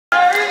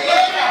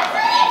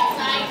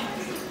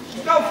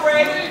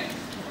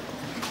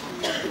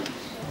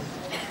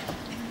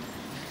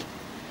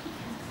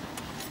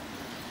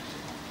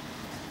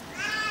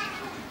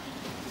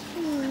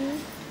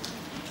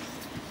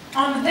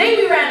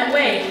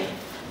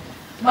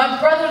My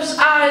brother's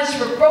eyes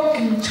were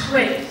broken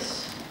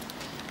twigs.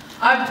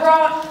 I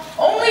brought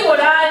only what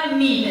I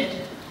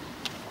needed.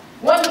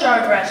 1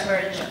 jar of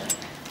raspberry jelly,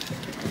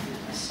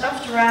 a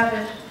stuffed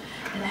rabbit,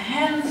 and a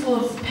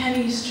handful of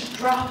pennies to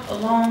drop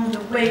along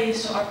the way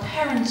so our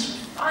parents would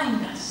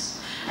find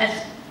us as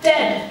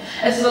dead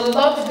as the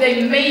love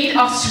they made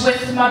us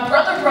with. My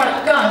brother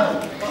brought a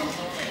gun.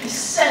 He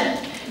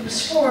said it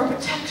was for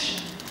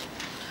protection.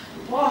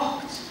 We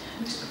walked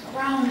until the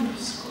ground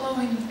was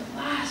glowing with the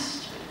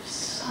last bit of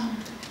sun.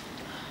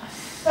 I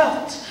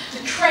felt the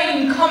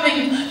train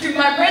coming through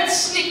my red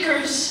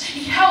sneakers.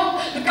 He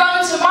held the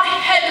gun to my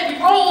head and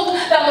we rolled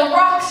down the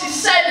rocks. He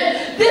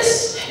said,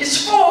 "This is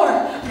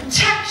for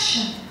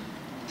protection.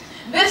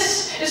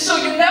 This is so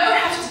you never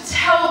have to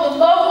tell the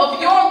love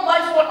of your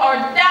life what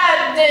our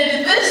dad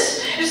did.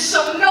 This is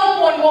so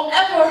no one will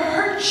ever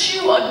hurt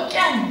you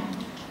again."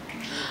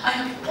 I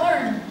have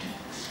learned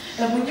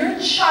that when your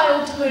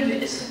childhood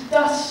is the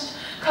dust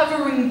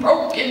covering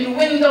broken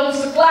windows,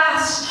 the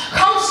glass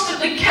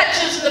constantly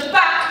catches in the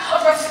back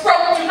of your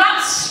throat. Do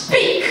not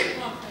speak.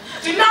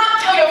 Do not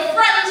tell your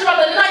friends about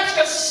the nights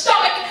your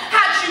stomach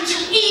had you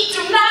to eat.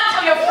 Do not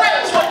tell your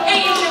friends what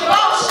age you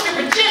lost your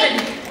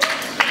virginity.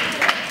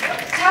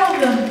 Tell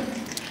them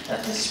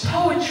that this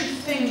poetry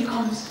thing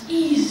comes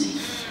easy.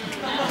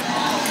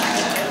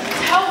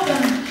 Tell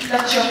them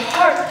that your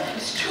heart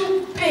is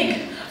too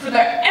big for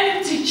their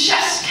empty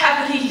chest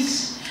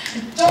cavities.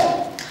 And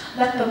don't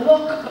let the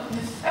look of the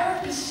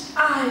therapist's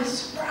eyes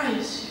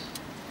surprise you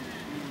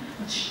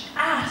when she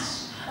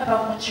asks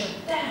about what your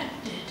dad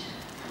did.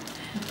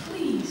 And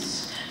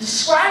please,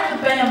 describe the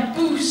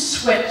bamboo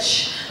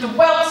switch, the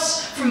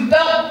welts from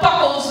belt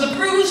buckles, the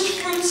bruised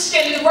fruit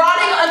skin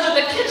rotting under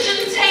the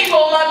kitchen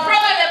table. My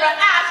brother never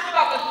asked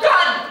about the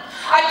gun.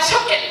 I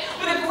took it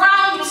with the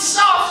ground was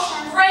soft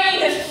from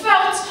rain. It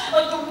felt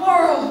like the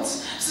world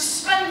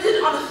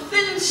suspended on a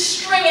thin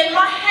string. In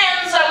my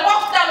hands, I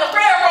walked down the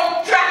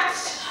railroad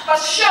tracks, a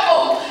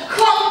shovel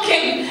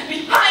clunking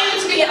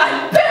behind me.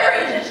 I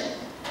buried it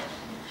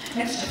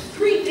next to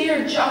 3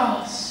 deer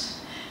jaws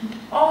and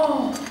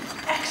all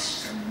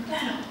extra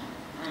metal.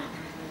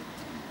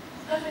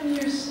 11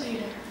 years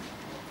later,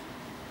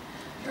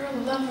 your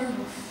lover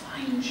will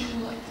find you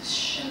like the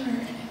shimmer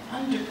in an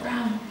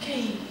underground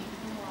cave.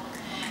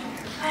 He'll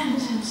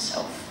plant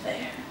himself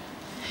there.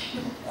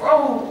 He'll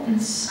grow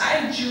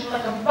inside you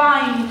like a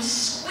vine. He'll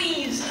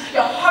squeeze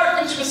your heart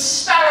into a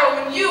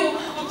sparrow, and you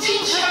will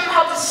teach him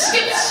how to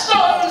skip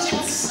stones. You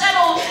will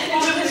settle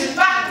into his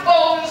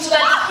backbone so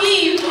that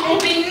he will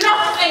be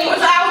nothing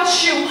without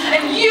you,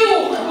 and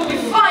you will be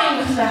fine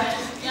with that.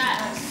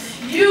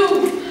 You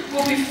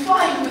will be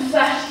fine with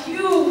that.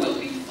 You will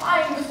be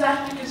fine with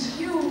that because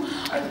you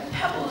are the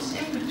pebbles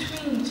in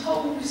between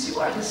toes. You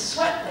are the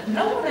sweat that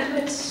no one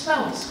admits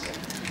smells good.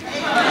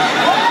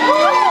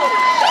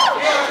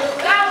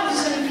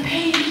 1,000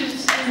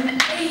 pages in an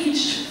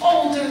aged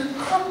folder,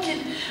 crooked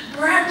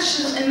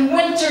branches in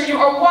winter. You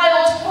are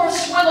wild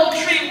horse, willow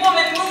tree,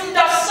 woman, moon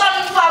dust,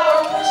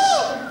 sunflower,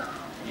 whisper.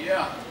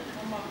 Yeah.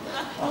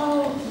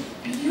 All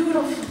the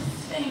beautiful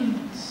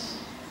things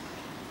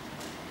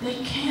they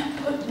can't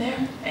put their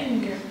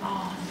finger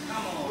on.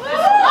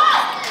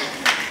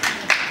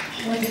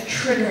 Like a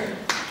trigger